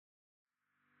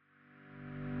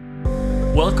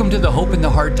Welcome to the Hope in the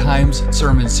Hard Times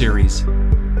sermon series.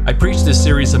 I preached this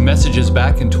series of messages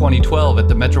back in 2012 at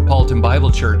the Metropolitan Bible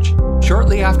Church,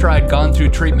 shortly after I'd gone through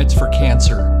treatments for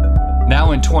cancer.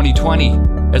 Now in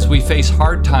 2020, as we face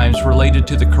hard times related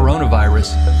to the coronavirus,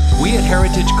 we at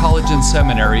Heritage College and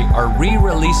Seminary are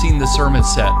re-releasing the sermon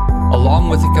set, along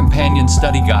with a companion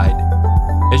study guide.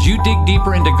 As you dig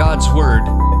deeper into God's Word,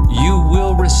 you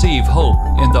will receive hope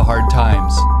in the hard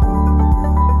times.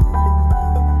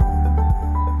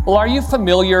 Well, are you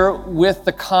familiar with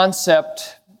the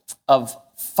concept of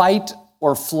fight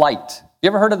or flight? You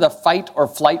ever heard of the fight or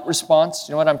flight response?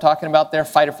 You know what I'm talking about there?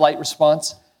 Fight or flight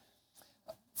response?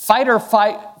 Fight or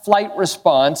flight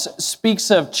response speaks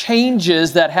of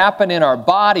changes that happen in our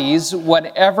bodies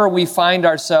whenever we find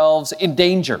ourselves in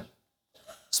danger,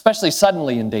 especially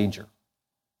suddenly in danger.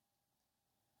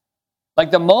 Like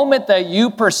the moment that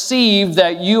you perceive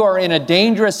that you are in a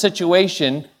dangerous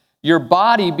situation, your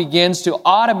body begins to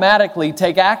automatically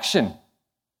take action.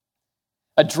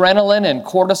 Adrenaline and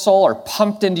cortisol are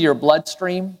pumped into your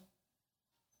bloodstream.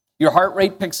 Your heart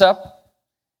rate picks up.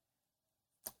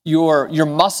 Your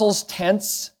muscles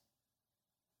tense.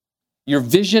 Your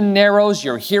vision narrows.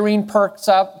 Your hearing perks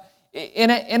up. In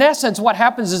essence, what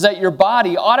happens is that your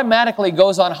body automatically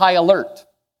goes on high alert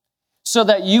so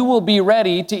that you will be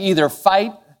ready to either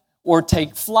fight or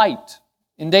take flight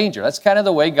in danger. That's kind of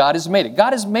the way God has made it.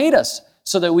 God has made us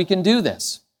so that we can do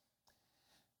this.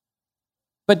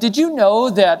 But did you know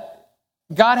that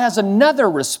God has another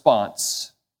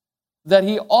response that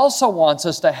He also wants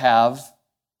us to have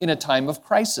in a time of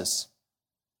crisis?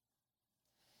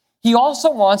 He also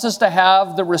wants us to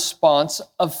have the response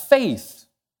of faith.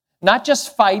 Not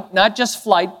just fight, not just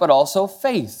flight, but also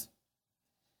faith.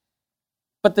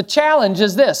 But the challenge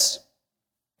is this.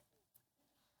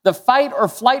 The fight or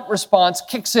flight response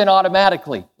kicks in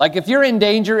automatically. Like if you're in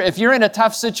danger, if you're in a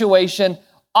tough situation,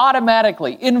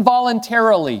 automatically,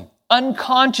 involuntarily,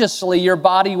 unconsciously, your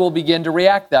body will begin to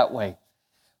react that way.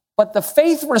 But the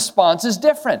faith response is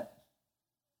different.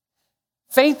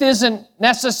 Faith isn't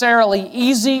necessarily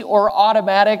easy or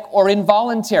automatic or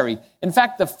involuntary. In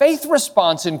fact, the faith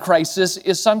response in crisis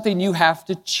is something you have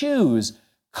to choose,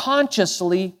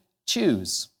 consciously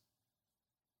choose.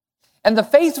 And the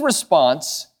faith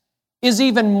response is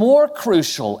even more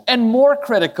crucial and more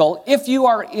critical if you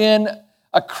are in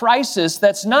a crisis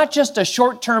that's not just a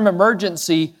short-term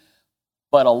emergency,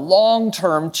 but a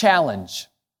long-term challenge.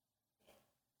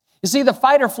 You see, the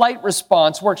fight or flight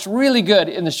response works really good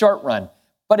in the short run,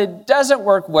 but it doesn't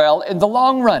work well in the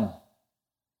long run.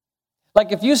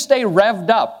 Like if you stay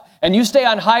revved up and you stay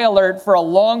on high alert for a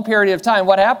long period of time,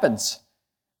 what happens?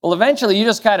 Well, eventually you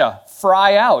just kind of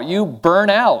fry out, you burn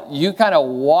out, you kind of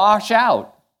wash out.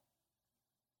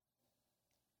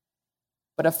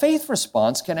 But a faith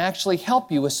response can actually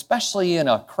help you, especially in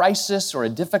a crisis or a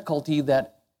difficulty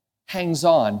that hangs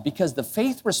on, because the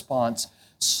faith response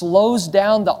slows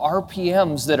down the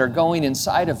RPMs that are going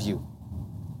inside of you.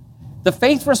 The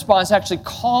faith response actually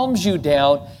calms you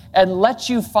down and lets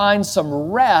you find some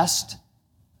rest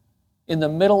in the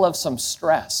middle of some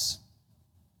stress.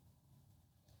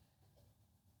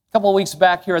 A couple of weeks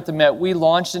back here at the Met, we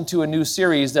launched into a new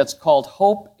series that's called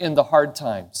Hope in the Hard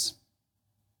Times.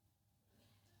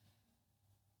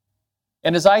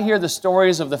 And as I hear the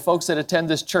stories of the folks that attend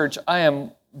this church, I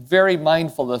am very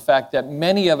mindful of the fact that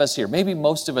many of us here, maybe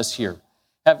most of us here,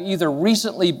 have either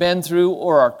recently been through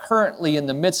or are currently in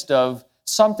the midst of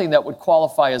something that would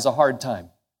qualify as a hard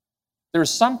time. There's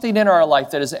something in our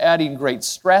life that is adding great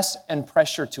stress and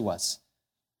pressure to us.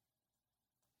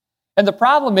 And the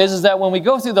problem is that when we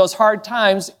go through those hard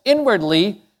times,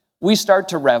 inwardly, we start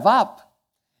to rev up.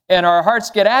 And our hearts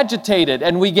get agitated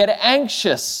and we get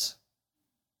anxious.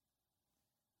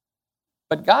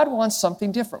 But God wants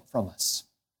something different from us.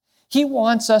 He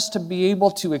wants us to be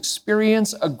able to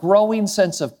experience a growing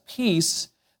sense of peace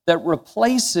that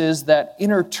replaces that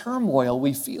inner turmoil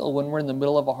we feel when we're in the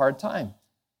middle of a hard time.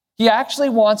 He actually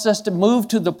wants us to move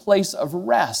to the place of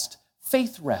rest,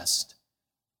 faith rest,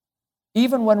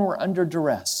 even when we're under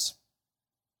duress.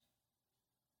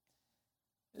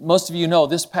 Most of you know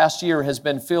this past year has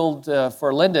been filled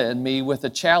for Linda and me with a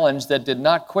challenge that did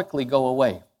not quickly go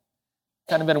away.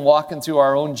 Kind of been walking through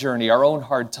our own journey, our own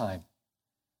hard time.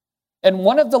 And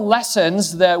one of the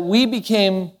lessons that we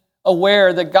became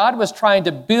aware that God was trying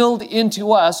to build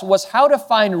into us was how to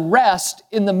find rest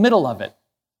in the middle of it,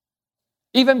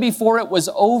 even before it was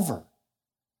over.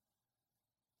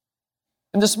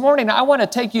 And this morning, I want to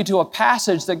take you to a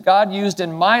passage that God used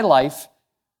in my life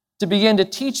to begin to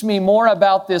teach me more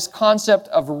about this concept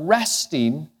of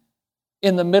resting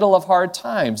in the middle of hard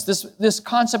times. This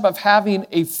concept of having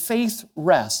a faith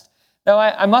rest. Now,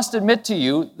 I must admit to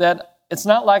you that it's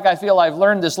not like I feel I've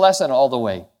learned this lesson all the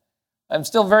way. I'm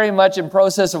still very much in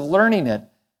process of learning it.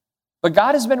 But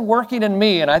God has been working in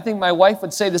me, and I think my wife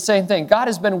would say the same thing. God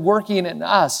has been working in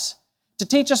us to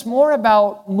teach us more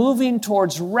about moving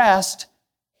towards rest,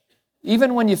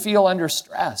 even when you feel under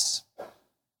stress.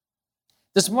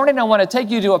 This morning, I want to take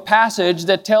you to a passage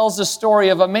that tells the story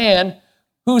of a man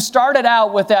who started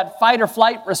out with that fight or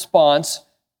flight response,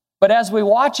 but as we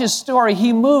watch his story,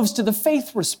 he moves to the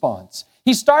faith response.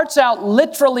 He starts out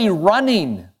literally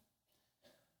running,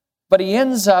 but he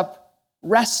ends up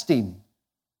resting.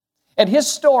 And his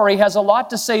story has a lot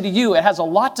to say to you. It has a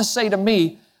lot to say to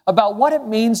me about what it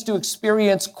means to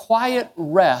experience quiet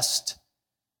rest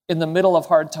in the middle of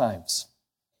hard times.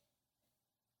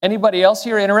 Anybody else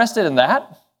here interested in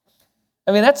that?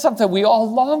 I mean, that's something we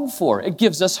all long for. It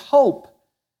gives us hope.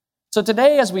 So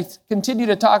today, as we continue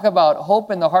to talk about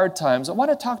hope in the hard times, I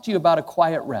want to talk to you about a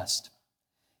quiet rest.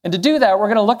 And to do that, we're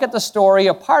going to look at the story,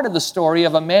 a part of the story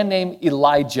of a man named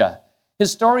Elijah.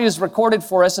 His story is recorded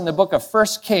for us in the book of 1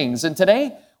 Kings. And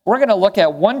today, we're going to look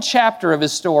at one chapter of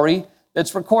his story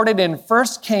that's recorded in 1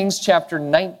 Kings chapter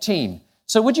 19.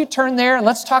 So would you turn there and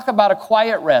let's talk about a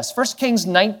quiet rest. 1 Kings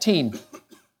 19. If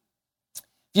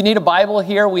you need a Bible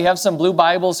here, we have some blue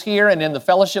Bibles here and in the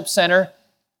Fellowship Center.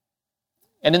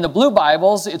 And in the blue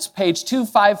Bibles, it's page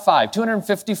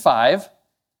 255.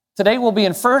 Today we'll be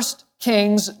in 1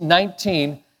 Kings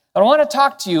 19. I want to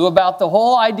talk to you about the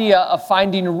whole idea of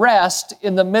finding rest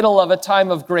in the middle of a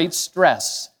time of great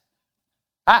stress.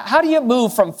 How do you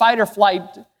move from fight or flight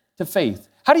to faith?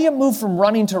 How do you move from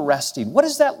running to resting? What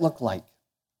does that look like?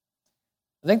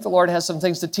 I think the Lord has some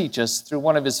things to teach us through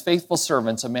one of his faithful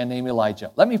servants, a man named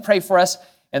Elijah. Let me pray for us,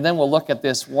 and then we'll look at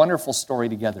this wonderful story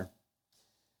together.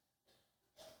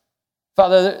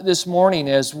 Father, this morning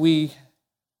as we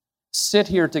sit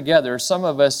here together, some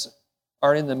of us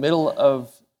are in the middle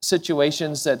of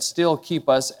situations that still keep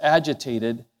us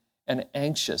agitated and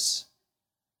anxious.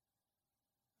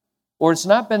 Or it's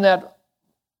not been that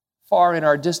far in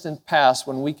our distant past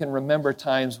when we can remember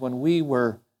times when we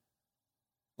were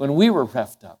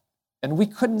revved up and we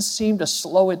couldn't seem to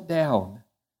slow it down.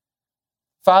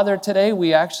 Father, today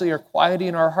we actually are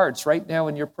quieting our hearts right now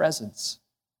in your presence.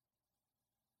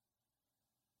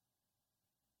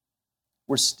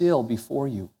 We're still before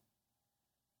you.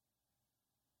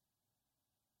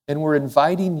 And we're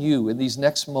inviting you in these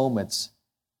next moments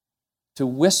to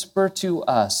whisper to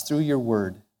us through your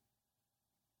word,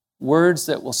 words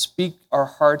that will speak our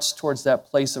hearts towards that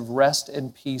place of rest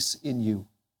and peace in you.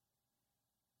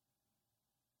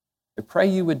 I pray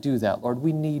you would do that, Lord.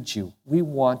 We need you. We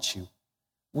want you.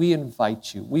 We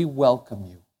invite you. We welcome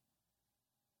you.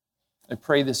 I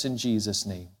pray this in Jesus'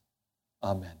 name.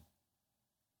 Amen.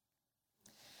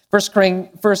 1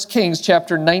 Kings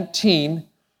chapter 19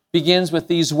 begins with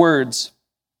these words.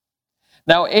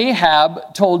 Now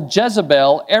Ahab told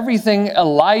Jezebel everything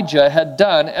Elijah had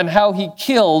done and how he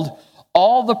killed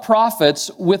all the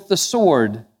prophets with the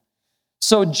sword.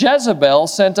 So Jezebel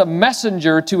sent a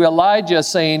messenger to Elijah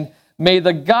saying, "May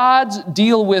the gods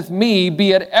deal with me,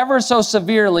 be it ever so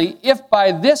severely, if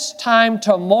by this time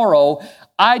tomorrow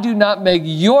I do not make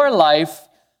your life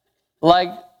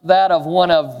like that of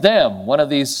one of them," one of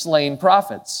these slain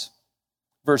prophets.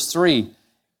 Verse 3,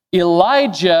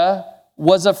 Elijah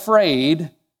was afraid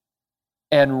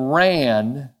and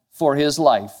ran for his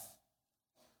life.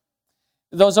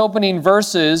 Those opening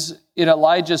verses in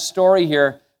Elijah's story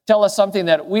here tell us something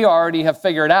that we already have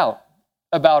figured out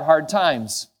about hard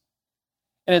times.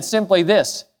 And it's simply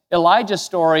this. Elijah's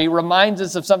story reminds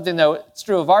us of something that's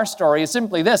true of our story. It's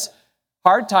simply this.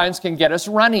 Hard times can get us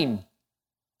running.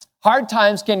 Hard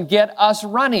times can get us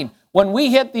running. When we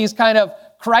hit these kind of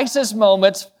crisis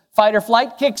moments, fight or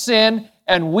flight kicks in,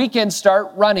 and we can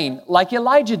start running like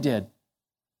Elijah did.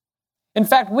 In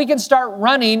fact, we can start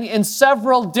running in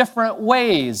several different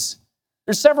ways.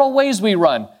 There's several ways we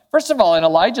run. First of all, in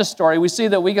Elijah's story, we see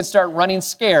that we can start running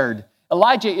scared.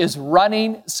 Elijah is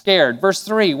running scared. Verse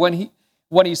 3,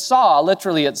 when he saw,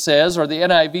 literally it says, or the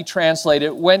NIV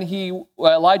translated,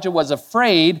 Elijah was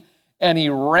afraid and he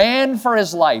ran for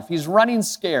his life. He's running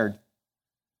scared.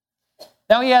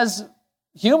 Now he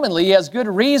has good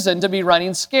reason to be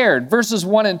running scared. Verses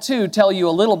 1 and 2 tell you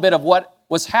a little bit of what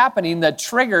was happening that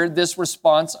triggered this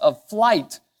response of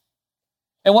flight.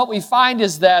 And what we find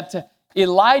is that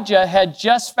Elijah had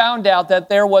just found out that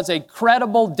there was a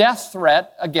credible death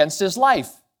threat against his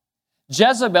life.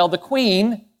 Jezebel, the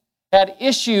queen, had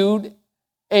issued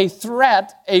a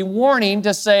threat, a warning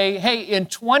to say, hey, in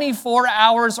 24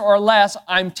 hours or less,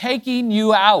 I'm taking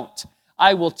you out.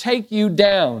 I will take you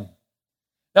down.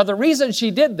 Now, the reason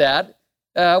she did that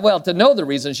To know the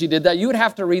reason she did that, you would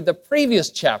have to read the previous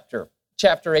chapter,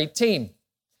 chapter 18.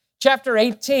 Chapter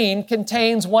 18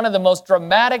 contains one of the most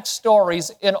dramatic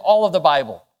stories in all of the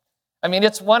Bible. I mean,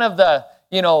 it's one of the,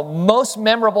 most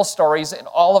memorable stories in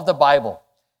all of the Bible.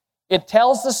 It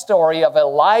tells the story of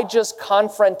Elijah's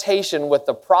confrontation with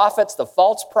the prophets, the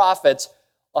false prophets,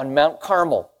 on Mount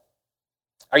Carmel.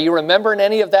 Are you remembering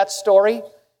any of that story?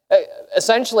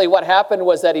 Essentially, what happened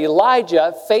was that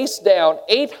Elijah faced down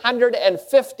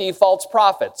 850 false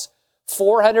prophets,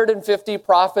 450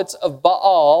 prophets of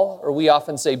Baal, or we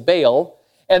often say Baal,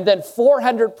 and then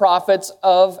 400 prophets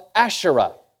of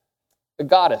Asherah, the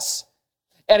goddess.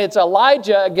 And it's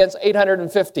Elijah against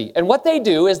 850. And what they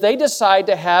do is they decide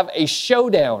to have a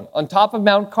showdown on top of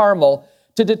Mount Carmel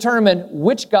to determine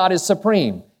which God is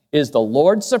supreme. Is the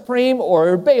Lord supreme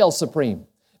or Baal supreme?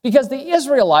 Because the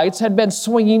Israelites had been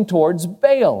swinging towards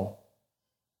Baal.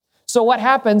 So what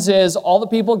happens is all the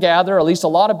people gather, at least a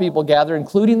lot of people gather,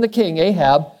 including the king,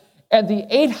 Ahab, and the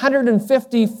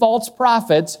 850 false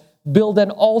prophets build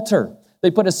an altar. They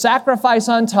put a sacrifice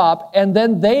on top, and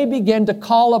then they begin to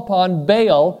call upon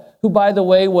Baal, who, by the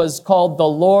way, was called the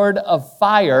Lord of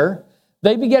Fire.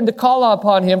 They begin to call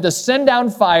upon him to send down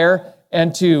fire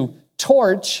and to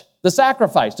torch the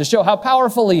sacrifice, to show how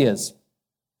powerful he is.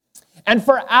 And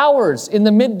for hours in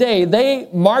the midday, they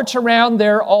march around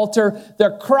their altar.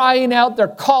 They're crying out, they're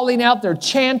calling out, they're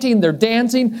chanting, they're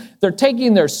dancing, they're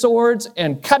taking their swords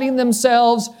and cutting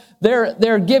themselves.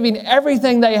 They're giving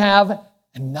everything they have,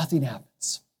 and nothing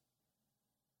happens.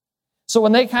 So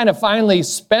when they kind of finally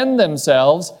spend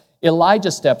themselves,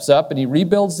 Elijah steps up and he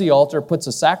rebuilds the altar, puts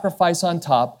a sacrifice on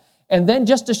top, and then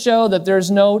just to show that there's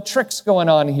no tricks going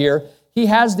on here, he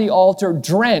has the altar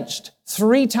drenched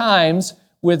 3 times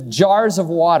with jars of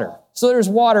water. So there's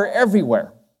water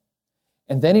everywhere.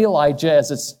 And then Elijah, as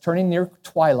it's turning near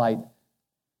twilight,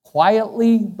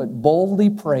 quietly but boldly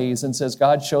prays and says,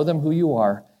 God, show them who you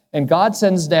are. And God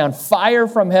sends down fire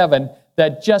from heaven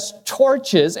that just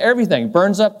torches everything,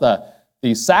 burns up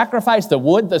the sacrifice, the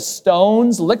wood, the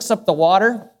stones, licks up the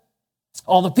water.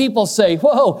 All the people say,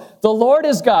 whoa, the Lord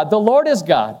is God, the Lord is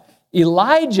God.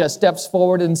 Elijah steps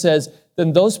forward and says,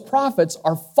 then those prophets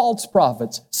are false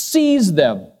prophets. Seize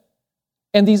them.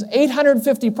 And these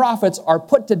 850 prophets are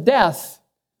put to death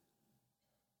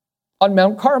on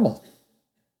Mount Carmel.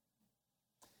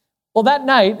 Well, that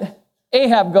night,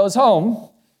 Ahab goes home,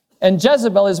 and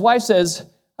Jezebel, his wife, says,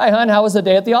 hi, hon, how was the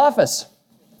day at the office?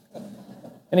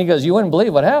 And he goes, you wouldn't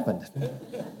believe what happened.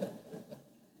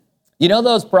 You know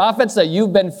those prophets that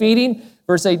you've been feeding?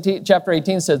 Verse 18, chapter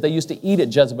 18 says they used to eat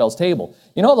at Jezebel's table.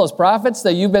 You know those prophets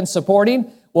that you've been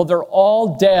supporting? Well, they're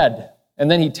all dead. And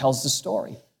then he tells the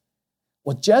story.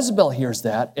 Well, Jezebel hears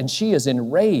that, and she is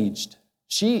enraged.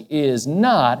 She is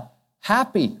not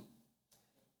happy.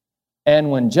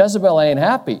 And when Jezebel ain't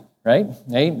happy, right?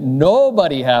 Ain't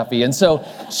nobody happy. And so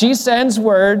she sends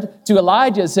word to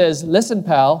Elijah, says, listen,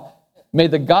 pal, may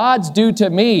the gods do to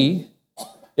me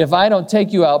if I don't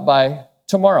take you out by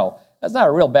tomorrow. That's not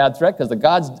a real bad threat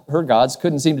because her gods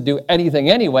couldn't seem to do anything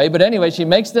anyway. But anyway, she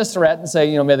makes this threat and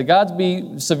say, may the gods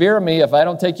be severe on me. If I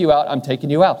don't take you out, I'm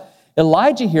taking you out.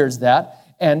 Elijah hears that,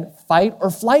 and fight or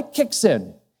flight kicks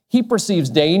in. He perceives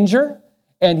danger,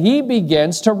 and he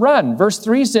begins to run. Verse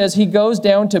 3 says he goes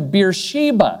down to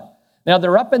Beersheba. Now,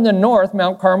 they're up in the north.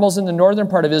 Mount Carmel's in the northern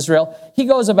part of Israel. He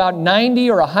goes about 90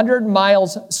 or 100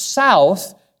 miles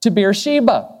south to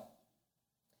Beersheba.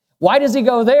 Why does he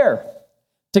go there?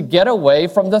 To get away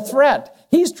from the threat.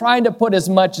 He's trying to put as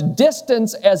much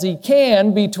distance as he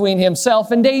can between himself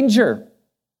and danger.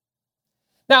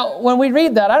 Now, when we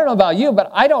read that, I don't know about you, but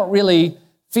I don't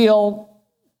feel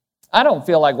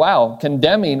like, wow,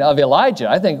 condemning of Elijah.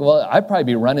 I think, well, I'd probably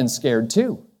be running scared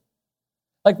too.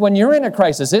 Like when you're in a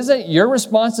crisis, isn't it your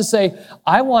response to say,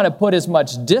 I want to put as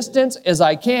much distance as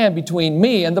I can between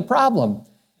me and the problem?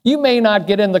 You may not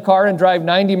get in the car and drive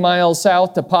 90 miles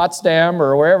south to Potsdam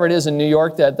or wherever it is in New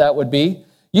York that would be.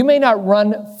 You may not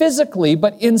run physically,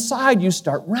 but inside you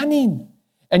start running.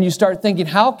 And you start thinking,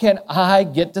 how can I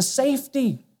get to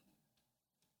safety?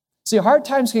 See, hard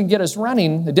times can get us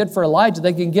running. They did for Elijah.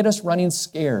 They can get us running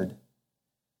scared.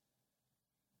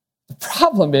 The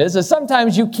problem is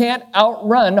sometimes you can't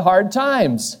outrun hard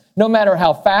times, no matter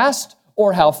how fast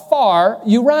or how far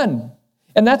you run.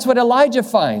 And that's what Elijah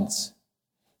finds.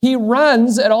 He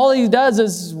runs, and all he does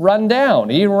is run down.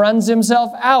 He runs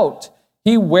himself out.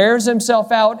 He wears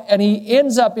himself out, and he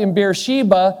ends up in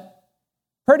Beersheba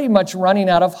pretty much running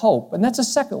out of hope. And that's a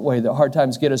second way that hard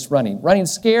times get us running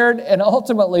scared, and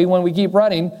ultimately, when we keep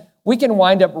running, we can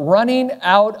wind up running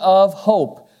out of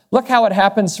hope. Look how it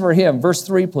happens for him. Verse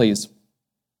 3, please.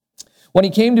 When he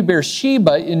came to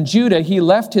Beersheba in Judah, he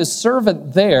left his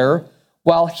servant there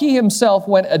while he himself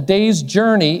went a day's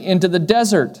journey into the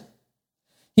desert.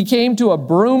 He came to a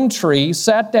broom tree,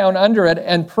 sat down under it,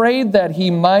 and prayed that he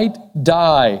might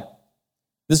die.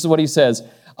 This is what he says,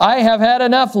 I have had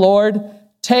enough, Lord.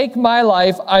 Take my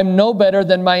life. I'm no better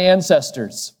than my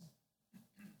ancestors.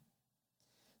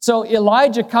 So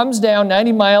Elijah comes down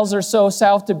 90 miles or so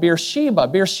south to Beersheba.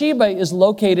 Beersheba is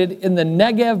located in the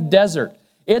Negev desert.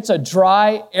 It's a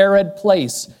dry, arid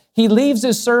place. He leaves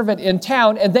his servant in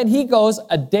town, and then he goes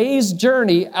a day's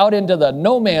journey out into the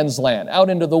no man's land, out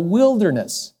into the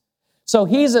wilderness. So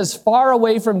he's as far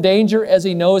away from danger as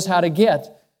he knows how to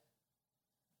get.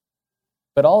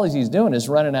 But all he's doing is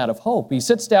running out of hope. He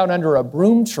sits down under a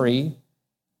broom tree,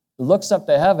 looks up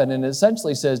to heaven, and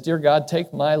essentially says, Dear God,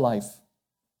 take my life.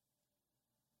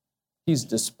 He's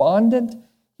despondent.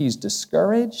 He's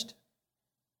discouraged.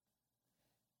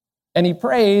 And he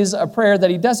prays a prayer that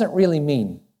he doesn't really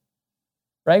mean.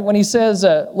 Right? When he says,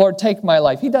 Lord, take my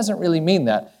life, he doesn't really mean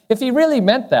that. If he really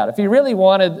meant that, if he really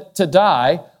wanted to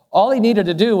die, all he needed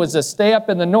to do was to stay up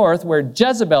in the north where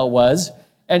Jezebel was,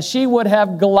 and she would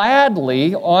have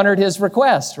gladly honored his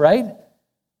request, right?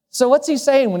 So what's he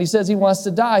saying when he says he wants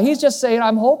to die? He's just saying,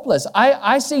 I'm hopeless.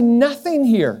 I see nothing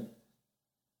here.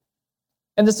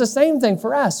 And it's the same thing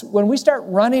for us. When we start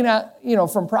running out,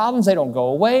 from problems, they don't go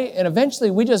away, and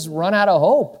eventually we just run out of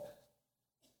hope.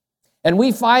 And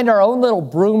we find our own little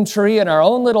broom tree in our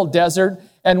own little desert,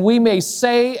 and we may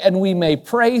say and we may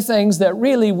pray things that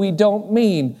really we don't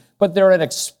mean, but they're an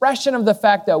expression of the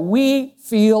fact that we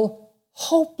feel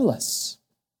hopeless.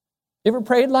 You ever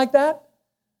prayed like that?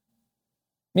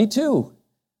 Me too.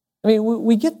 I mean,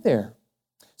 we get there.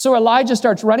 So Elijah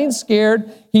starts running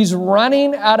scared. He's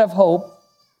running out of hope.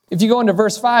 If you go into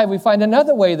verse 5, we find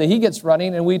another way that he gets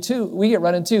running, and we get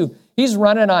running too. He's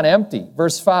running on empty.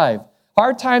 Verse 5.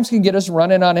 Hard times can get us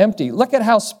running on empty. Look at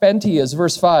how spent he is.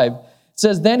 Verse 5. It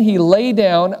says, Then he lay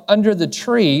down under the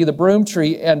tree, the broom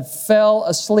tree, and fell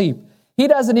asleep. He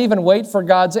doesn't even wait for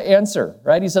God's answer,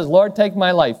 right? He says, Lord, take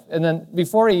my life. And then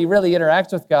before he really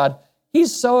interacts with God,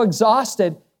 he's so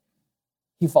exhausted,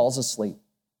 he falls asleep.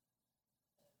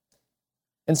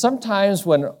 And sometimes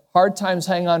when hard times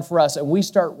hang on for us and we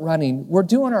start running, we're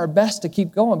doing our best to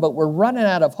keep going, but we're running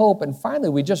out of hope. And finally,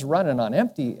 we just running on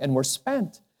empty and we're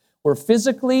spent. We're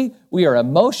physically, we are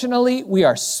emotionally, we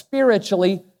are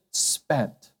spiritually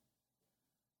spent.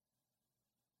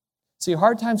 See,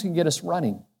 hard times can get us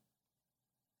running.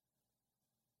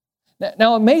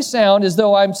 Now, it may sound as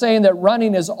though I'm saying that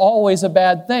running is always a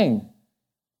bad thing.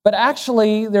 But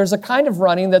actually, there's a kind of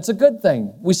running that's a good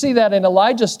thing. We see that in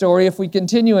Elijah's story if we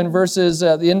continue in verses,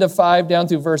 the end of 5 down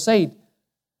through verse 8.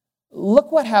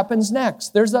 Look what happens next.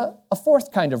 There's a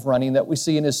fourth kind of running that we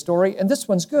see in his story, and this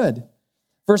one's good.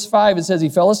 Verse 5, it says he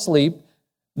fell asleep.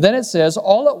 Then it says,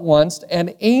 all at once,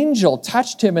 an angel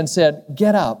touched him and said,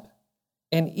 Get up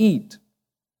and eat.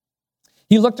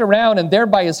 He looked around, and there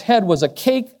by his head was a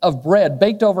cake of bread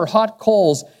baked over hot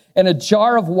coals and a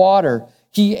jar of water.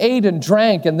 He ate and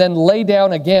drank and then lay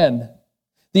down again.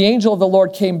 The angel of the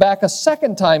Lord came back a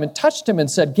second time and touched him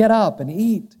and said, Get up and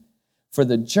eat, for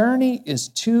the journey is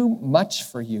too much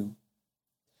for you.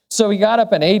 So he got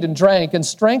up and ate and drank, and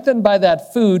strengthened by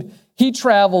that food, he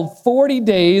traveled 40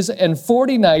 days and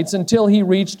 40 nights until he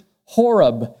reached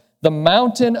Horeb, the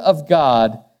mountain of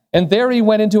God. And there he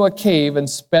went into a cave and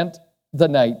spent the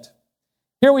night.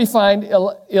 Here we find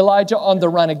Elijah on the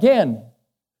run again.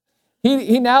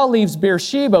 He now leaves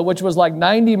Beersheba, which was like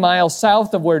 90 miles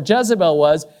south of where Jezebel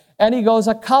was, and he goes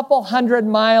a couple hundred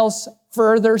miles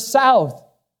further south.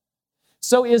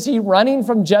 So is he running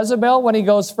from Jezebel when he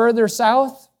goes further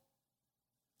south?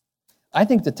 I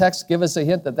think the text gives us a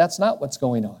hint that that's not what's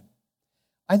going on.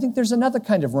 I think there's another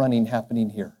kind of running happening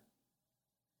here.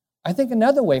 I think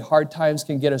another way hard times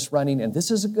can get us running, and this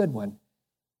is a good one,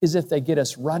 is if they get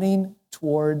us running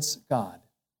towards God.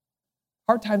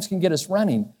 Hard times can get us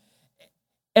running.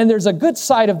 And there's a good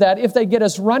side of that if they get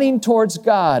us running towards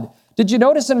God. Did you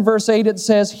notice in verse 8 it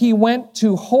says, he went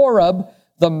to Horeb,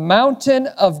 the mountain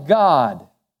of God.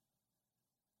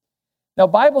 Now,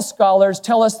 Bible scholars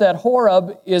tell us that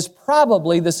Horeb is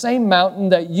probably the same mountain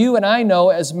that you and I know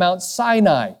as Mount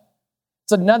Sinai.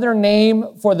 It's another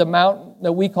name for the mountain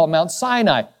that we call Mount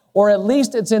Sinai, or at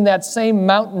least it's in that same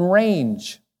mountain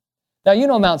range. Now, you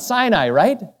know Mount Sinai,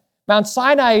 right? Mount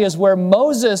Sinai is where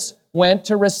Moses went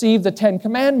to receive the Ten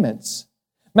Commandments.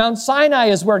 Mount Sinai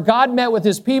is where God met with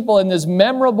his people in this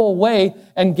memorable way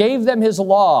and gave them his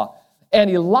law. And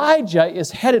Elijah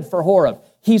is headed for Horeb.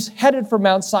 He's headed for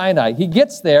Mount Sinai. He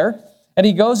gets there and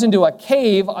he goes into a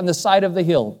cave on the side of the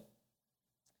hill.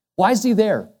 Why is he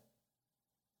there?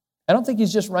 I don't think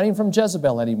he's just running from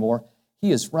Jezebel anymore.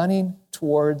 He is running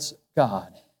towards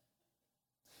God.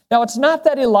 Now, it's not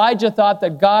that Elijah thought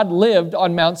that God lived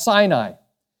on Mount Sinai.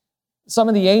 Some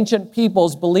of the ancient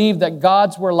peoples believed that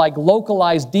gods were like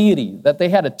localized deity, that they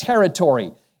had a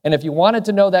territory. And if you wanted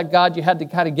to know that God, you had to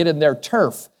kind of get in their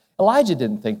turf. Elijah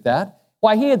didn't think that.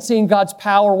 Why, he had seen God's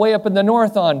power way up in the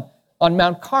north on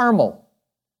Mount Carmel.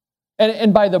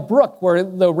 And by the brook where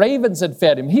the ravens had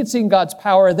fed him, he'd seen God's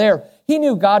power there. He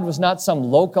knew God was not some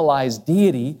localized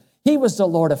deity. He was the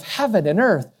Lord of heaven and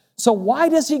earth. So why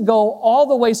does he go all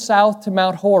the way south to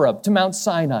Mount Horeb, to Mount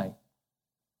Sinai?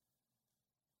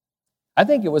 I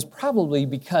think it was probably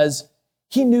because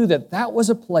he knew that that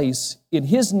was a place in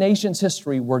his nation's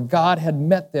history where God had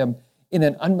met them in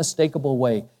an unmistakable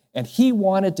way. And he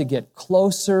wanted to get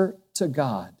closer to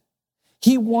God.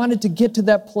 He wanted to get to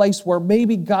that place where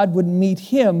maybe God would meet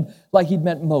him like he'd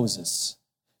met Moses.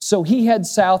 So he heads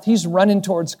south. He's running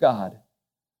towards God.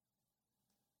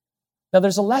 Now,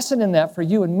 there's a lesson in that for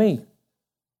you and me.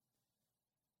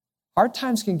 Hard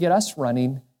times can get us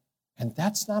running, and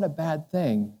that's not a bad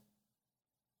thing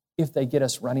if they get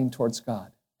us running towards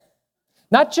God.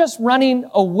 Not just running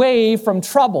away from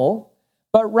trouble,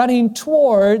 but running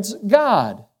towards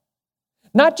God.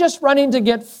 Not just running to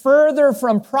get further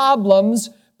from problems,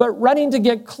 but running to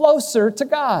get closer to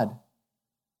God.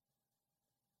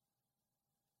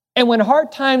 And when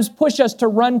hard times push us to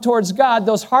run towards God,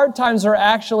 those hard times are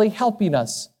actually helping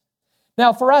us.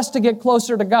 Now, for us to get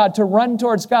closer to God, to run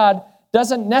towards God,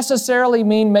 doesn't necessarily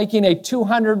mean making a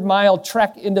 200-mile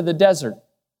trek into the desert.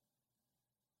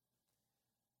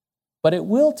 But it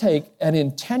will take an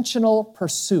intentional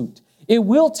pursuit. It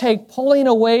will take pulling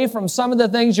away from some of the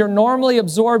things you're normally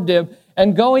absorbed in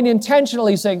and going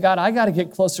intentionally saying, God, I got to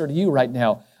get closer to you right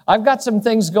now. I've got some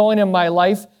things going in my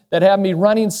life that have me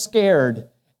running scared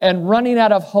and running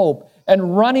out of hope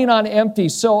and running on empty.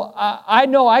 So I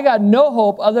know I got no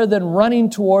hope other than running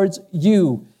towards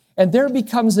you. And there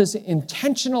becomes this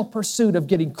intentional pursuit of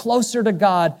getting closer to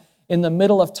God in the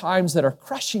middle of times that are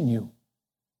crushing you.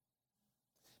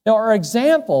 Now, our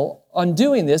example on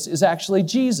doing this is actually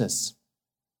Jesus.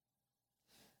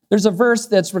 There's a verse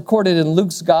that's recorded in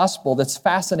Luke's gospel that's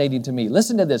fascinating to me.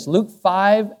 Listen to this, Luke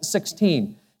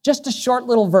 5:16. Just a short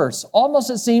little verse. Almost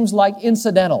it seems like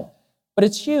incidental, but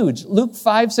it's huge. Luke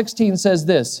 5:16 says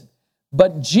this,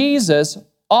 "But Jesus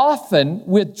often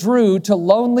withdrew to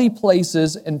lonely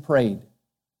places and prayed."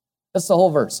 That's the whole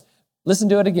verse. Listen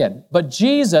to it again. "But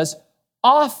Jesus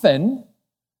often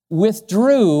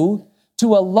withdrew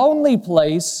to a lonely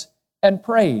place and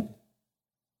prayed."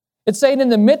 It's saying in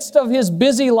the midst of his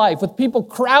busy life, with people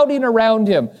crowding around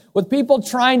him, with people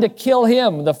trying to kill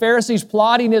him, the Pharisees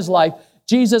plotting his life,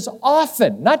 Jesus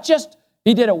often, not just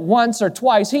he did it once or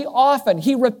twice,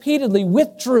 he repeatedly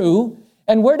withdrew.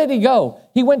 And where did he go?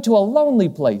 He went to a lonely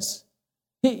place.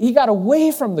 He got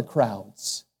away from the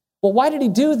crowds. Well, why did he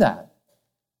do that?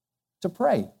 To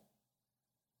pray.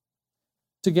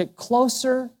 To get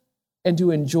closer and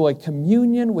to enjoy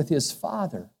communion with his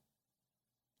Father.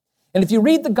 And if you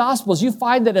read the Gospels, you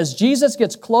find that as Jesus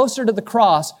gets closer to the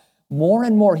cross, more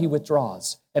and more he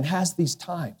withdraws and has these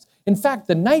times. In fact,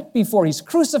 the night before he's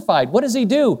crucified, what does he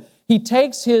do? He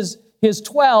takes his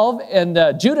 12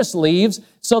 and Judas leaves,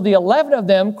 so the 11 of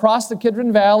them cross the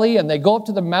Kidron Valley and they go up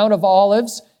to the Mount of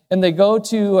Olives and they go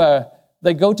to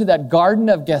that Garden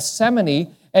of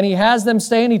Gethsemane, and he has them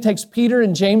stay, and he takes Peter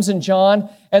and James and John,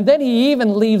 and then he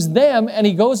even leaves them and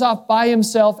he goes off by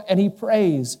himself and he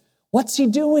prays. What's he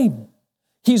doing?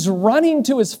 He's running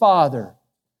to his Father.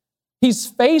 He's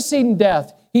facing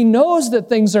death. He knows that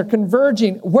things are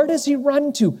converging. Where does he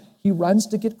run to? He runs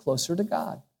to get closer to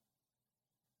God.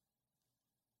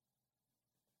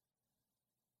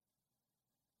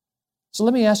 So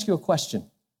let me ask you a question.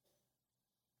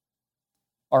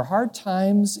 Are hard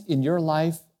times in your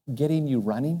life getting you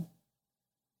running?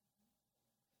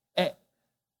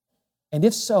 And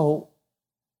if so,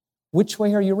 which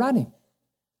way are you running?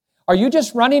 Are you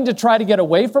just running to try to get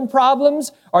away from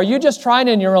problems? Are you just trying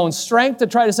in your own strength to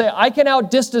try to say, I can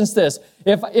outdistance this.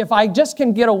 If I just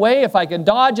can get away, if I can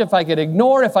dodge, if I can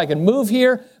ignore, if I can move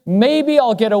here, maybe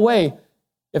I'll get away.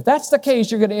 If that's the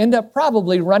case, you're going to end up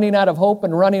probably running out of hope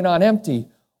and running on empty.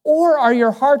 Or are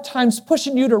your hard times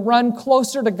pushing you to run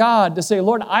closer to God, to say,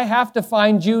 Lord, I have to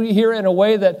find you here in a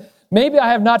way that maybe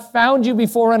I have not found you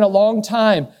before in a long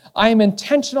time. I am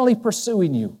intentionally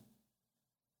pursuing you.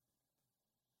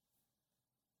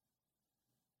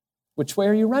 Which way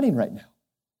are you running right now?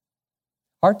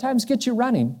 Hard times get you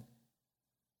running.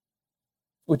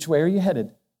 Which way are you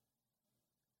headed?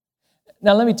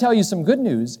 Now, let me tell you some good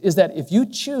news, is that if you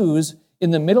choose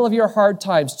in the middle of your hard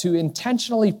times to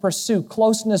intentionally pursue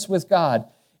closeness with God,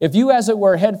 if you, as it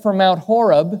were, head for Mount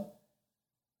Horeb,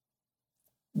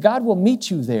 God will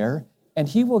meet you there and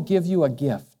He will give you a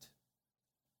gift.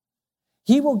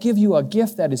 He will give you a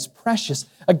gift that is precious,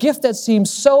 a gift that seems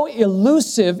so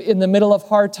elusive in the middle of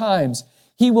hard times.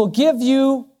 He will give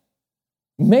you,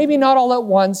 maybe not all at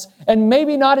once, and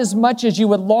maybe not as much as you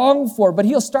would long for, but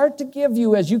He'll start to give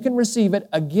you, as you can receive it,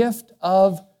 a gift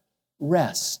of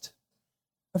rest.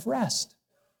 Of rest.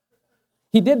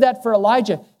 He did that for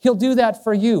Elijah. He'll do that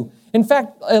for you. In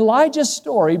fact, Elijah's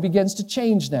story begins to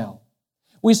change now.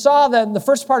 We saw that in the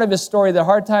first part of his story that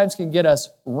hard times can get us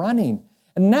running.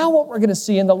 And now what we're going to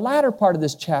see in the latter part of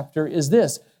this chapter is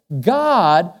this.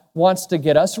 God wants to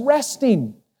get us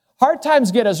resting. Hard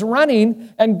times get us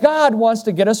running, and God wants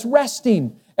to get us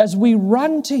resting. As we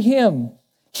run to Him,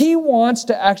 He wants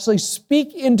to actually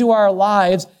speak into our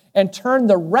lives and turn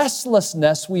the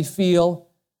restlessness we feel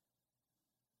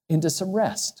into some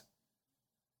rest.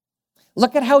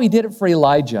 Look at how He did it for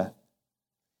Elijah.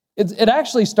 It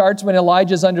actually starts when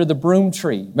Elijah's under the broom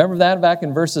tree. Remember that back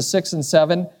in verses 6 and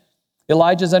 7?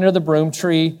 Elijah's under the broom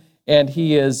tree, and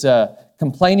he is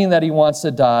complaining that he wants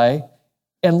to die.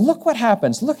 And look what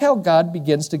happens. Look how God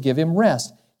begins to give him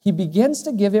rest. He begins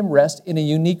to give him rest in a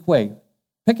unique way.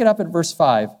 Pick it up at verse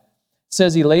 5. It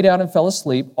says, he lay down and fell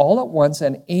asleep. All at once,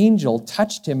 an angel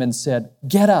touched him and said,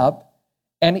 get up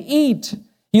and eat.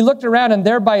 He looked around, and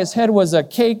there by his head was a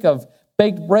cake of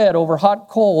baked bread over hot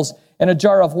coals and a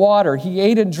jar of water. He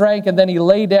ate and drank, and then he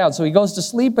lay down. So he goes to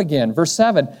sleep again. Verse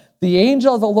 7, the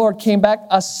angel of the Lord came back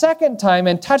a second time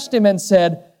and touched him and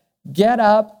said, get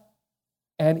up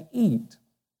and eat.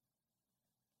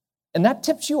 And that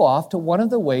tips you off to one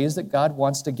of the ways that God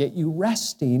wants to get you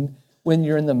resting when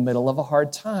you're in the middle of a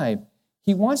hard time.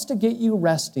 He wants to get you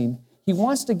resting. He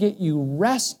wants to get you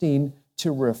resting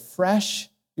to refresh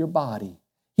your body.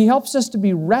 He helps us to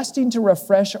be resting to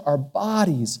refresh our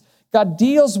bodies. God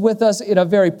deals with us in a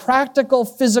very practical,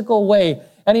 physical way,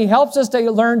 and He helps us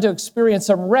to learn to experience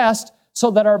some rest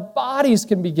so that our bodies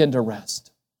can begin to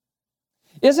rest.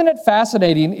 Isn't it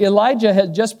fascinating? Elijah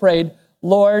had just prayed,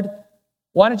 Lord,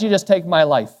 why don't you just take my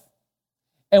life?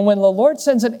 And when the Lord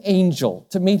sends an angel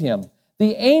to meet him,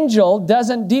 the angel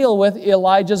doesn't deal with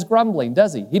Elijah's grumbling,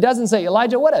 does he? He doesn't say,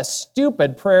 Elijah, what a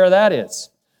stupid prayer that is.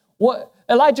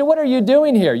 Elijah, what are you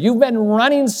doing here? You've been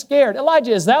running scared.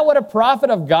 Elijah, is that what a prophet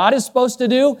of God is supposed to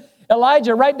do?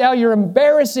 Elijah, right now you're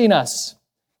embarrassing us.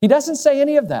 He doesn't say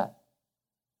any of that.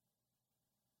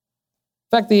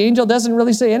 In fact, the angel doesn't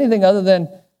really say anything other than,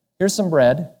 here's some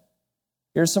bread,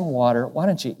 here's some water, why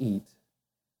don't you eat?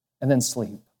 And then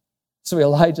sleep. So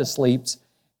Elijah sleeps,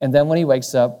 and then when he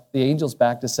wakes up, the angel's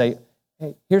back to say,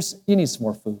 hey, he needs some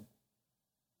more food.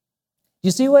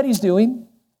 You see what he's doing?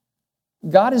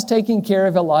 God is taking care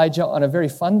of Elijah on a very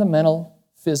fundamental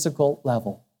physical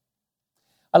level.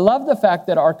 I love the fact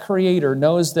that our Creator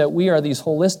knows that we are these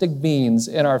holistic beings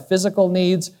and our physical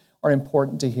needs are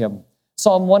important to Him.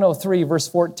 Psalm 103, verse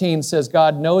 14 says,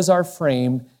 God knows our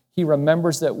frame. He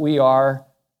remembers that we are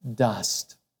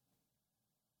dust.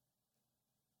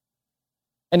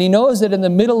 And He knows that in the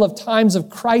middle of times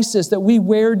of crisis that we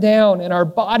wear down and our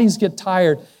bodies get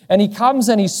tired. And He comes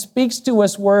and He speaks to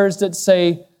us words that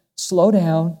say, slow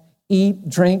down, eat,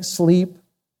 drink, sleep.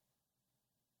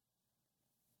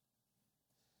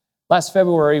 Last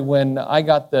February, when I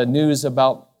got the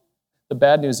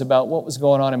bad news about what was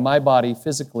going on in my body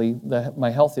physically, my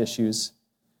health issues,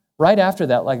 right after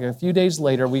that, like a few days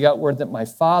later, we got word that my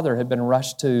father had been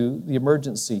rushed to the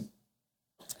emergency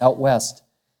out west,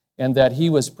 and that he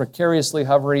was precariously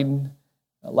hovering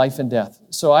life and death.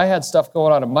 So I had stuff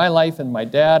going on in my life and my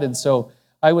dad, and so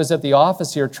I was at the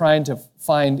office here trying to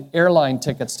find airline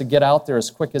tickets to get out there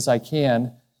as quick as I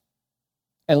can.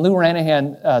 And Lou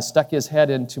Ranahan stuck his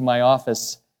head into my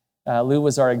office. Lou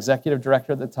was our executive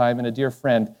director at the time and a dear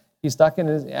friend. He stuck in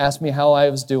and asked me how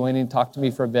I was doing and talked to me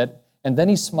for a bit. And then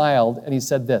he smiled and he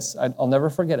said this. I'll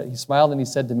never forget it. He smiled and he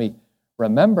said to me,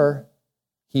 remember,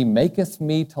 He maketh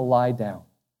me to lie down.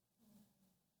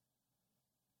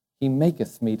 He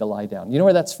maketh me to lie down. You know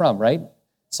where that's from, right?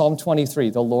 Psalm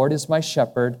 23, the Lord is my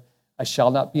shepherd, I shall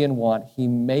not be in want. He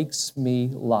makes me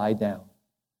lie down.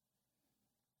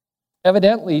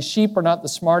 Evidently, sheep are not the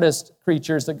smartest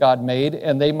creatures that God made,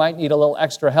 and they might need a little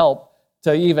extra help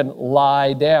to even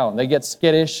lie down. They get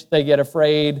skittish, they get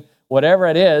afraid, whatever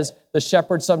it is, the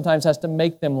shepherd sometimes has to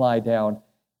make them lie down.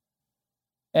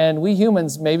 And we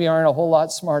humans maybe aren't a whole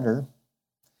lot smarter.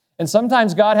 And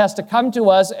sometimes God has to come to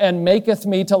us and maketh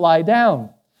me to lie down.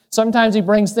 Sometimes He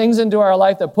brings things into our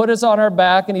life that put us on our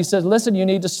back, and He says, listen, you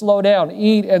need to slow down,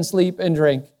 eat and sleep and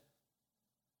drink.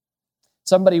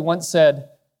 Somebody once said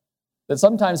that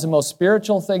sometimes the most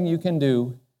spiritual thing you can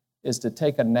do is to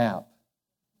take a nap.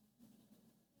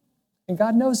 And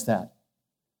God knows that.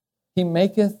 He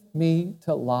maketh me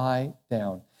to lie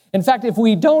down. In fact, if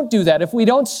we don't do that, if we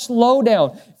don't slow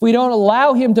down, if we don't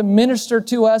allow Him to minister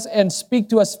to us and speak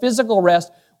to us physical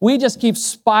rest, we just keep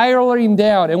spiraling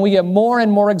down and we get more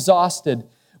and more exhausted.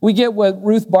 We get what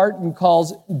Ruth Barton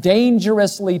calls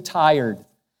dangerously tired.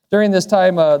 During this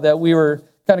time that we were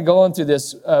kind of going through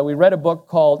this, we read a book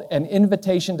called An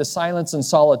Invitation to Silence and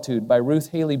Solitude by Ruth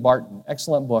Haley Barton.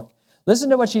 Excellent book. Listen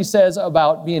to what she says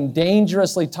about being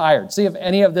dangerously tired. See if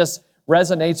any of this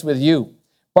resonates with you.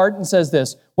 Barton says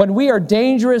this: when we are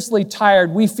dangerously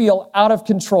tired, we feel out of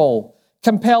control,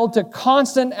 compelled to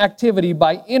constant activity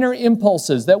by inner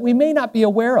impulses that we may not be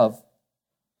aware of.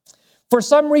 For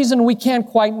some reason we can't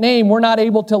quite name, we're not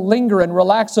able to linger and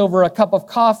relax over a cup of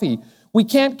coffee. We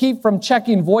can't keep from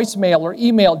checking voicemail or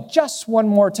email just one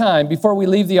more time before we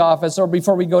leave the office or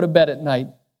before we go to bed at night.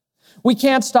 We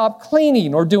can't stop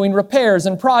cleaning or doing repairs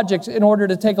and projects in order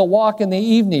to take a walk in the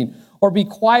evening or be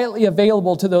quietly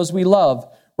available to those we love.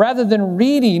 Rather than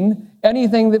reading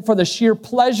anything that for the sheer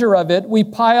pleasure of it, we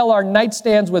pile our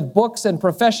nightstands with books and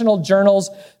professional journals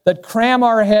that cram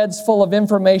our heads full of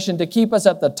information to keep us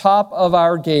at the top of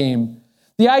our game.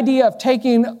 The idea of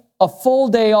taking a full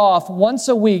day off once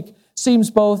a week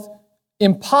seems both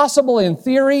impossible in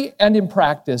theory and in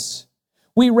practice.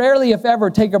 We rarely, if ever,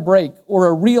 take a break or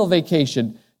a real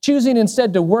vacation, choosing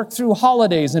instead to work through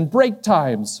holidays and break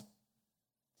times.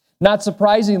 Not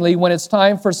surprisingly, when it's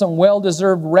time for some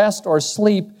well-deserved rest or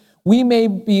sleep, we may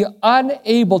be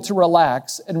unable to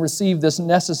relax and receive this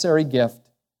necessary gift.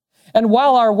 And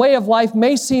while our way of life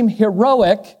may seem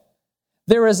heroic,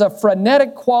 there is a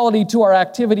frenetic quality to our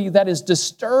activity that is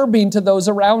disturbing to those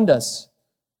around us.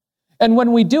 And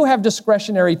when we do have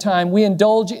discretionary time, we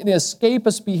indulge in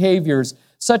escapist behaviors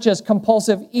such as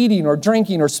compulsive eating or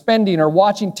drinking or spending or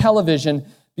watching television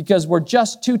because we're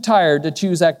just too tired to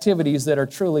choose activities that are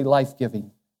truly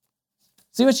life-giving.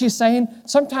 See what she's saying?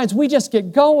 Sometimes we just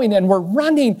get going and we're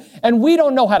running and we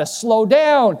don't know how to slow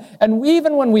down. And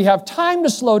even when we have time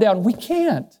to slow down, we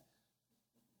can't.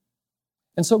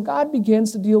 And so God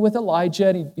begins to deal with Elijah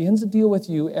and He begins to deal with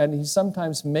you, and He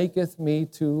sometimes maketh me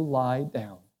to lie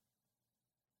down.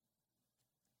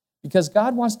 Because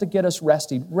God wants to get us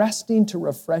resting to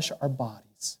refresh our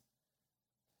bodies.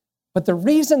 But the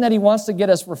reason that He wants to get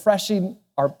us refreshing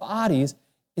our bodies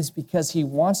is because He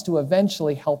wants to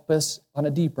eventually help us on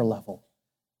a deeper level,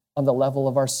 on the level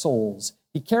of our souls.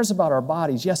 He cares about our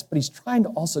bodies, yes, but He's trying to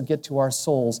also get to our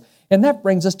souls. And that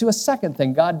brings us to a second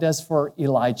thing God does for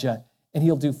Elijah, and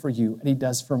He'll do for you, and He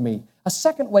does for me. A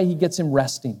second way He gets him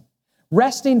resting.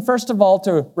 Resting, first of all,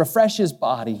 to refresh his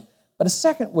body. But a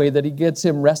second way that He gets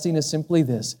him resting is simply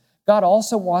this: God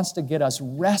also wants to get us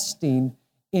resting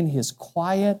in His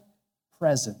quiet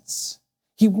presence.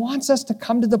 He wants us to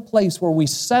come to the place where we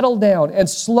settle down and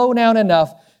slow down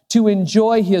enough to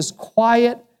enjoy His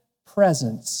quiet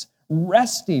presence,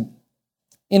 resting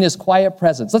in His quiet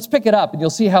presence. Let's pick it up and you'll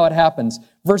see how it happens.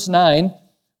 Verse 9,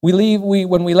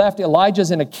 when we left, Elijah's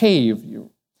in a cave.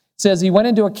 It says he went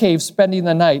into a cave spending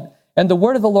the night, and the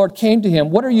word of the Lord came to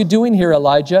him. "What are you doing here,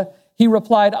 Elijah?" He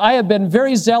replied, "I have been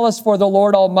very zealous for the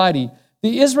Lord Almighty.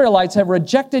 The Israelites have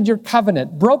rejected your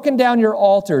covenant, broken down your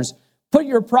altars, put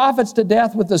your prophets to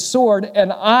death with the sword,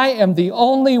 and I am the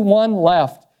only one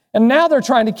left. And now they're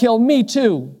trying to kill me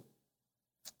too."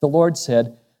 The Lord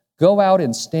said, "Go out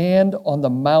and stand on the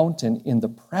mountain in the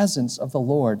presence of the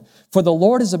Lord, for the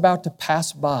Lord is about to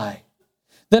pass by."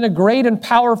 Then a great and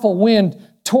powerful wind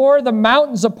tore the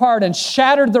mountains apart and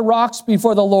shattered the rocks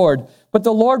before the Lord. But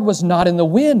the Lord was not in the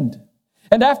wind.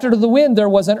 And after the wind there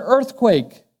was an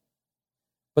earthquake.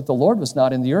 But the Lord was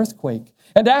not in the earthquake.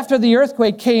 And after the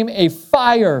earthquake came a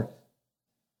fire.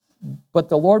 But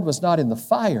the Lord was not in the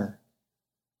fire.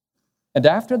 And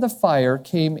after the fire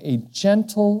came a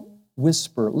gentle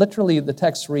whisper. Literally, the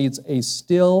text reads, a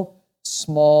still,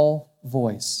 small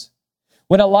voice.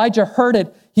 When Elijah heard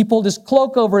it, he pulled his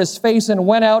cloak over his face and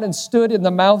went out and stood in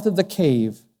the mouth of the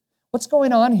cave. What's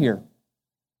going on here?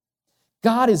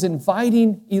 God is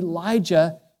inviting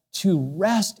Elijah to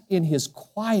rest in His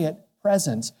quiet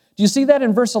presence. Do you see that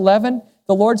in verse 11?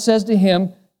 The Lord says to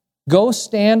him, "Go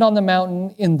stand on the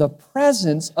mountain in the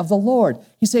presence of the Lord."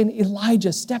 He's saying,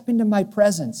 Elijah, step into my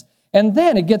presence. And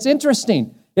then it gets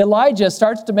interesting. Elijah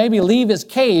starts to maybe leave his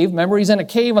cave. Remember, he's in a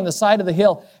cave on the side of the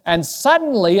hill. And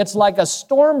suddenly it's like a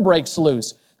storm breaks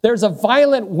loose. There's a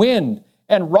violent wind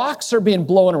and rocks are being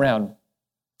blown around.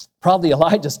 Probably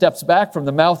Elijah steps back from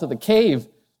the mouth of the cave.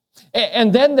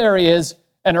 And then there is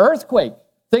an earthquake.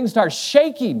 Things start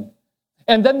shaking.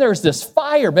 And then there's this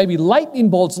fire, maybe lightning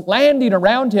bolts landing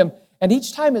around him. And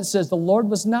each time it says the Lord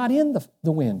was not in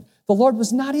the wind. The Lord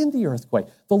was not in the earthquake.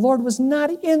 The Lord was not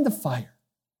in the fire.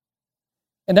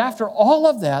 And after all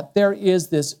of that, there is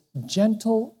this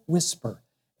gentle whisper,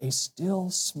 a still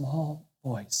small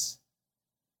voice.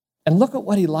 And look at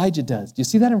what Elijah does. Do you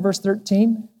see that in verse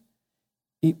 13?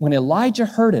 When Elijah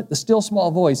heard it, the still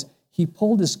small voice, he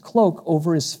pulled his cloak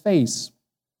over his face.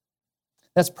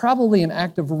 That's probably an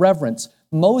act of reverence.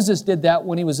 Moses did that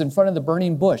when he was in front of the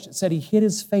burning bush. It said he hid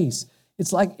his face.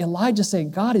 It's like Elijah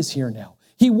saying, God is here now.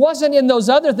 He wasn't in those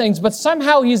other things, but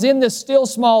somehow he's in this still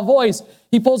small voice.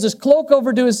 He pulls his cloak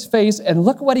over to his face, and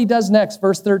look what he does next,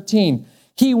 verse 13.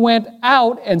 He went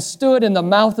out and stood in the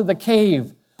mouth of the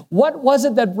cave. What was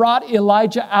it that brought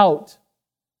Elijah out?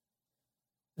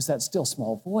 It was that still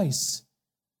small voice,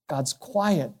 God's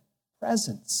quiet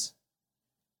presence.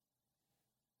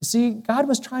 You see, God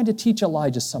was trying to teach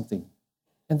Elijah something,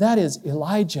 and that is,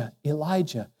 Elijah,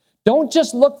 Elijah, don't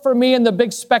just look for me in the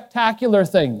big spectacular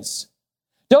things.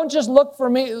 Don't just look for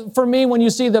me when you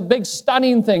see the big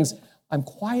stunning things. I'm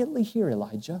quietly here,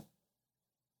 Elijah.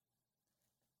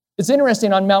 It's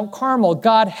interesting, on Mount Carmel,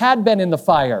 God had been in the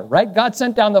fire, right? God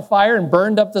sent down the fire and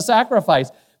burned up the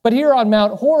sacrifice. But here on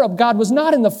Mount Horeb, God was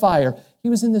not in the fire. He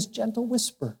was in this gentle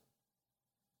whisper.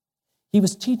 He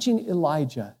was teaching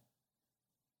Elijah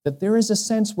that there is a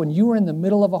sense when you are in the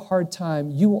middle of a hard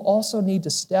time, you also need to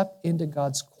step into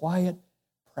God's quiet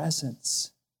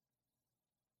presence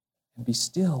and be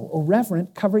still. Oh,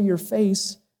 reverent, cover your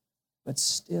face, but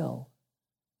still.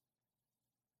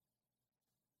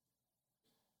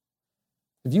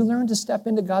 Have you learned to step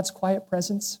into God's quiet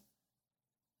presence?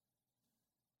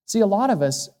 See, a lot of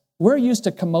us, we're used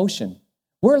to commotion.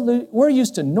 We're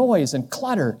used to noise and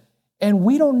clutter, and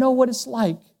we don't know what it's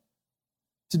like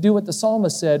to do what the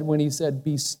psalmist said when he said,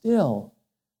 be still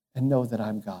and know that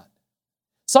I'm God.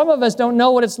 Some of us don't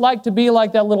know what it's like to be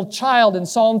like that little child in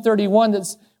Psalm 31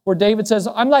 where David says,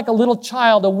 I'm like a little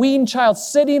child, a weaned child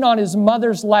sitting on his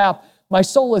mother's lap. My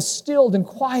soul is stilled and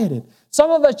quieted.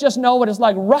 Some of us just know what it's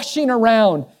like rushing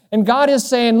around. And God is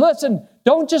saying, listen,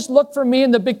 don't just look for me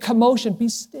in the big commotion. Be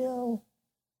still.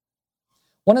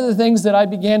 One of the things that I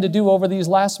began to do over these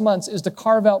last months is to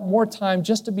carve out more time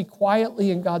just to be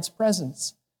quietly in God's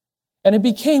presence. And it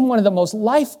became one of the most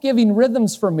life-giving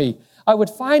rhythms for me. I would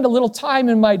find a little time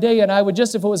in my day, and I would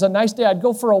just, if it was a nice day, I'd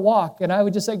go for a walk, and I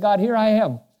would just say, God, here I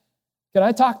am. Can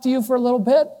I talk to you for a little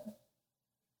bit?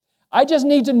 I just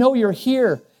need to know you're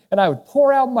here. And I would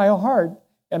pour out my heart,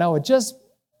 and I would just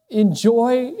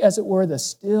enjoy, as it were, the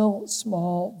still,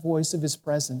 small voice of His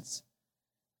presence.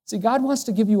 See, God wants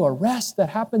to give you a rest that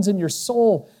happens in your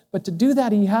soul, but to do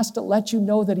that, He has to let you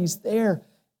know that He's there,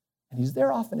 and He's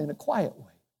there often in a quiet way.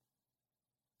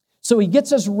 So He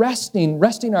gets us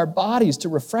resting our bodies to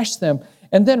refresh them,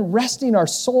 and then resting our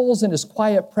souls in His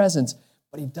quiet presence.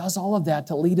 But He does all of that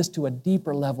to lead us to a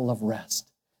deeper level of rest.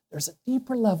 There's a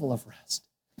deeper level of rest.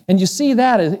 And you see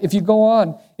that if you go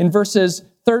on in verses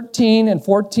 13 and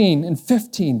 14 and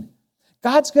 15.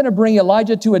 God's going to bring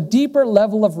Elijah to a deeper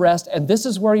level of rest, and this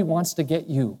is where He wants to get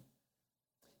you.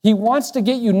 He wants to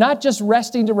get you not just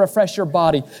resting to refresh your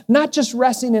body, not just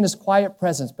resting in His quiet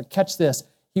presence, but catch this,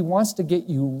 He wants to get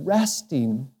you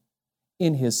resting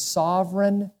in His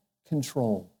sovereign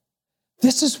control.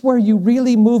 This is where you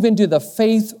really move into the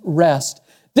faith rest.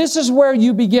 This is where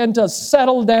you begin to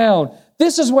settle down.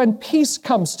 This is when peace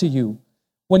comes to you,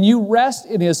 when you rest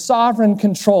in His sovereign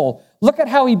control. Look at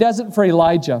how He does it for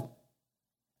Elijah.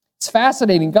 It's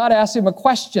fascinating. God asked him a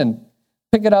question.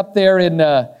 Pick it up there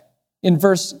in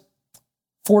verse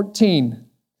 14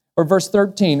 or verse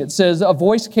 13. It says, a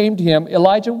voice came to him,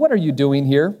 Elijah, what are you doing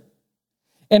here?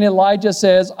 And Elijah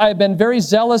says, I have been very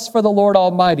zealous for the Lord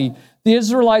Almighty. The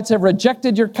Israelites have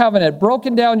rejected your covenant,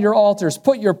 broken down your altars,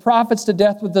 put your prophets to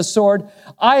death with the sword.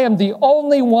 I am the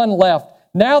only one left.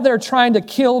 Now they're trying to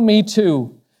kill me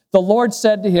too. The Lord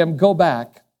said to him, go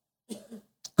back.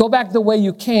 Go back the way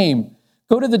you came.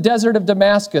 Go to the desert of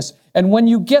Damascus. And when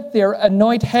you get there,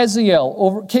 anoint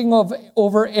Hazael, king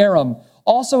over Aram.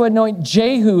 Also anoint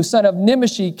Jehu, son of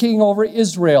Nimshi, king over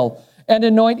Israel. And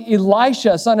anoint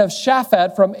Elisha, son of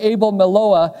Shaphat from Abel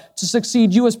Meholah, to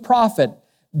succeed you as prophet.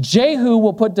 Jehu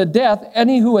will put to death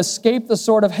any who escape the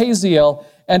sword of Hazael,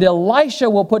 and Elisha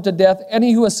will put to death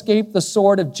any who escape the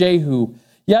sword of Jehu.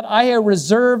 Yet I have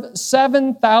reserved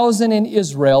 7,000 in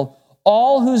Israel,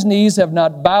 all whose knees have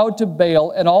not bowed to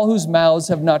Baal, and all whose mouths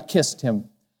have not kissed him.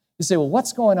 You say, well,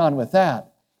 what's going on with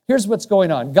that? Here's what's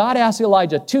going on. God asked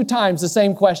Elijah 2 times the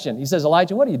same question. He says,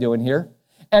 Elijah, what are you doing here?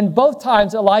 And both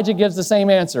times Elijah gives the same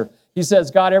answer. He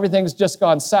says, God, everything's just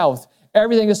gone south.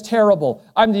 Everything is terrible.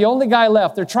 I'm the only guy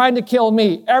left. They're trying to kill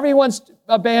me. Everyone's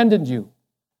abandoned you.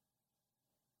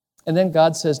 And then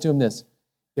God says to him this,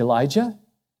 Elijah,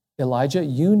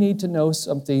 you need to know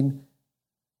something.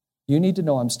 You need to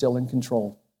know I'm still in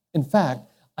control. In fact,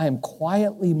 I am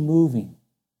quietly moving.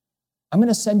 I'm going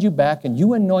to send you back and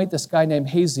you anoint this guy named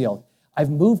Hazael. I've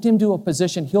moved him to a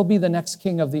position. He'll be the next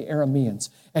king of the Arameans.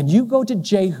 And you go to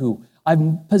Jehu.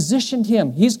 I've positioned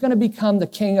him. He's going to become the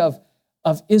king of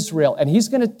Israel, and he's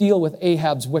going to deal with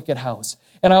Ahab's wicked house.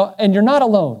 And you're not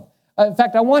alone. In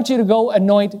fact, I want you to go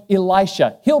anoint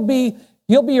Elisha. He'll be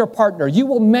your partner. You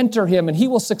will mentor him, and he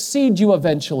will succeed you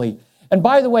eventually. And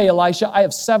by the way, Elisha, I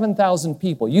have 7,000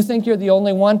 people. You think you're the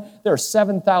only one? There are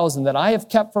 7,000 that I have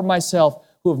kept for myself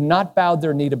who have not bowed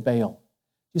their knee to Baal.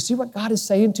 You see what God is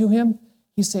saying to him?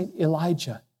 He's saying,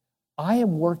 Elijah, I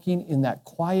am working in that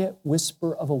quiet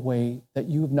whisper of a way that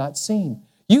you have not seen.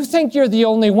 You think you're the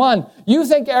only one. You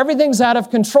think everything's out of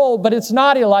control, but it's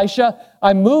not, Elisha.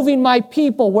 I'm moving my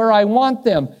people where I want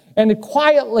them. And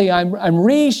quietly, I'm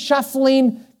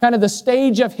reshuffling kind of the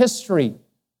stage of history.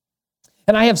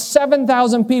 And I have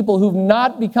 7,000 people who've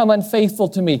not become unfaithful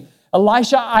to me.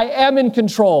 Elisha, I am in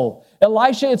control.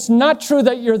 Elisha, it's not true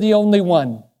that you're the only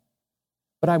one.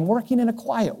 But I'm working in a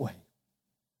quiet way.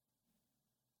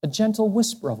 A gentle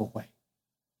whisper of a way.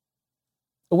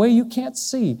 A way you can't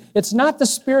see. It's not the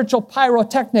spiritual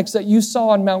pyrotechnics that you saw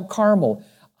on Mount Carmel.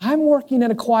 I'm working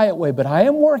in a quiet way, but I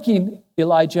am working,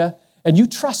 Elijah, and you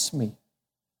trust me.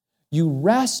 You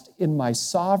rest in my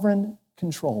sovereign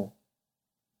control.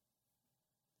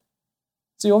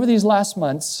 See, over these last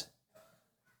months,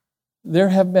 there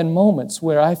have been moments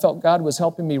where I felt God was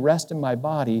helping me rest in my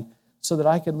body so that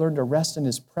I could learn to rest in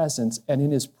His presence. And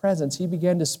in His presence, He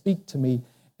began to speak to me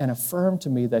and affirm to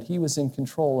me that He was in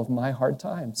control of my hard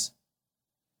times.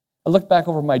 I looked back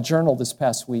over my journal this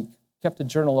past week, kept a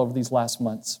journal over these last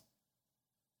months.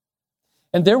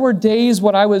 And there were days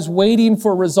when I was waiting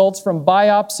for results from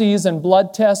biopsies and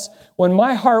blood tests, when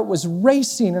my heart was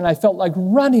racing and I felt like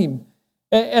running.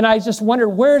 And I just wondered,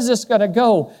 where is this going to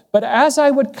go? But as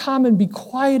I would come and be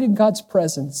quiet in God's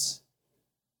presence,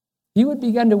 He would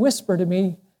begin to whisper to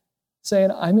me,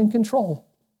 saying, I'm in control.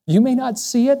 You may not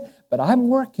see it, but I'm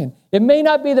working. It may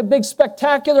not be the big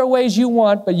spectacular ways you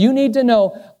want, but you need to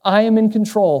know I am in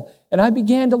control. And I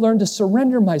began to learn to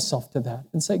surrender myself to that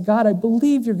and say, God, I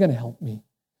believe you're going to help me.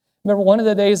 Remember one of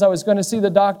the days I was going to see the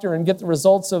doctor and get the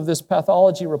results of this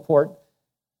pathology report.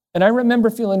 And I remember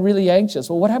feeling really anxious.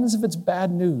 Well, what happens if it's bad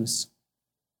news?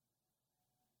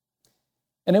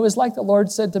 And it was like the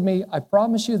Lord said to me, I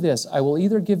promise you this, I will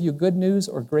either give you good news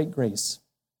or great grace.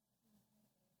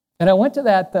 And I went to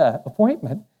that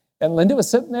appointment, and Linda was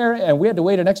sitting there, and we had to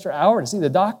wait an extra hour to see the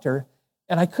doctor,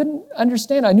 and I couldn't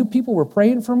understand. I knew people were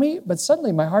praying for me, but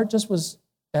suddenly my heart just was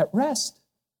at rest.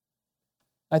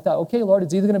 I thought, okay, Lord,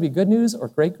 it's either going to be good news or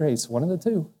great grace, one of the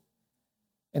two.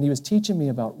 And He was teaching me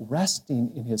about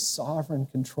resting in His sovereign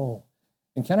control.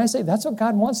 And can I say, that's what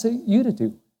God wants you to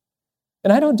do.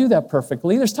 And I don't do that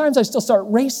perfectly. There's times I still start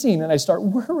racing and I start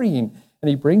worrying. And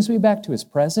He brings me back to His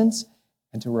presence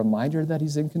and to a reminder that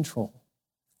He's in control.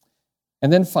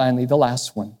 And then finally, the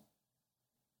last one.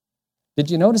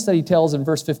 Did you notice that He tells in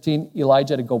verse 15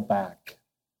 Elijah to go back?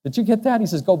 Did you get that? He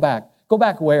says, go back. Go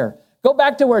back where? Go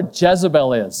back to where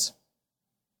Jezebel is.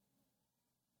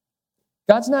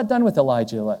 God's not done with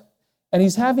Elijah. And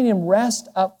He's having him rest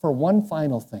up for one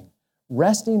final thing.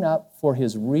 Resting up for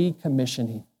His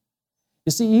recommissioning.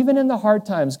 You see, even in the hard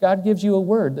times, God gives you a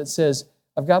word that says,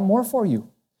 I've got more for you.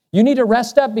 You need to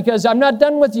rest up because I'm not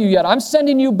done with you yet. I'm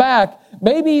sending you back,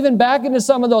 maybe even back into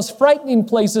some of those frightening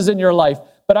places in your life.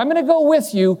 But I'm going to go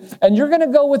with you, and you're going to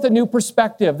go with a new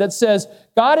perspective that says,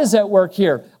 God is at work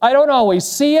here. I don't always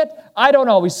see it. I don't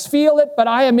always feel it, but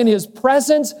I am in His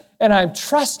presence, and I'm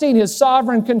trusting His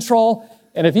sovereign control.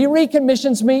 And if He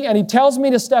recommissions me and He tells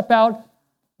me to step out,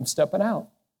 I'm stepping out.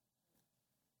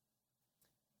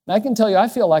 And I can tell you, I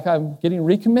feel like I'm getting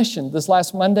recommissioned. This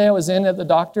last Monday, I was in at the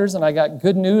doctor's, and I got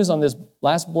good news on this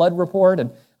last blood report,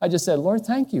 and I just said, Lord,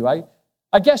 thank you.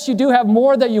 I guess you do have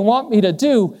more that you want me to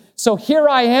do, so here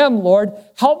I am, Lord.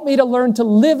 Help me to learn to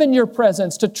live in your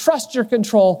presence, to trust your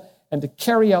control, and to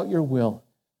carry out your will.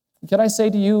 Can I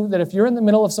say to you that if you're in the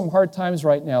middle of some hard times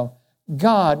right now,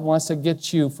 God wants to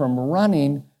get you from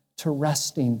running to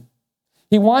resting.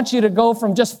 He wants you to go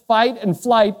from just fight and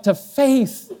flight to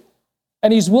faith.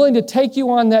 And He's willing to take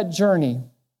you on that journey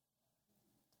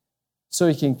so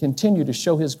He can continue to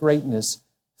show His greatness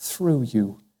through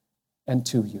you and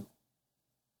to you.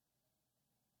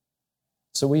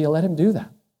 So will you let Him do that?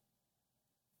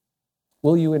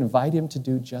 Will you invite Him to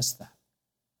do just that?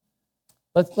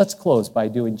 Let's close by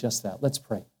doing just that. Let's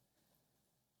pray.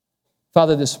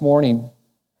 Father, this morning,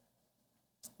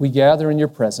 we gather in your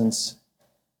presence.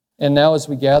 And now as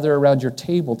we gather around your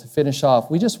table to finish off,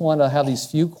 we just want to have these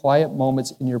few quiet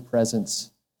moments in your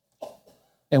presence.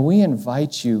 And we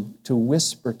invite you to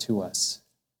whisper to us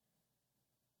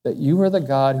that you are the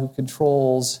God who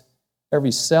controls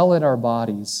every cell in our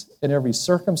bodies and every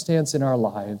circumstance in our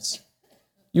lives.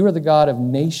 You are the God of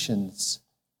nations.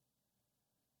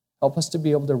 Help us to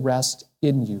be able to rest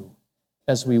in you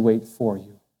as we wait for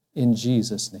you. In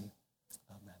Jesus' name,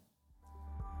 amen.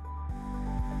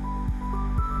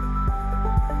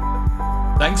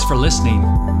 Thanks for listening.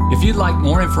 If you'd like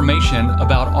more information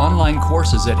about online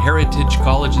courses at Heritage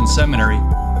College and Seminary,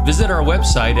 visit our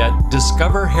website at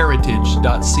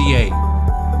discoverheritage.ca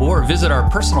or visit our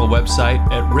personal website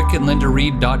at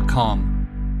rickandlindareed.com.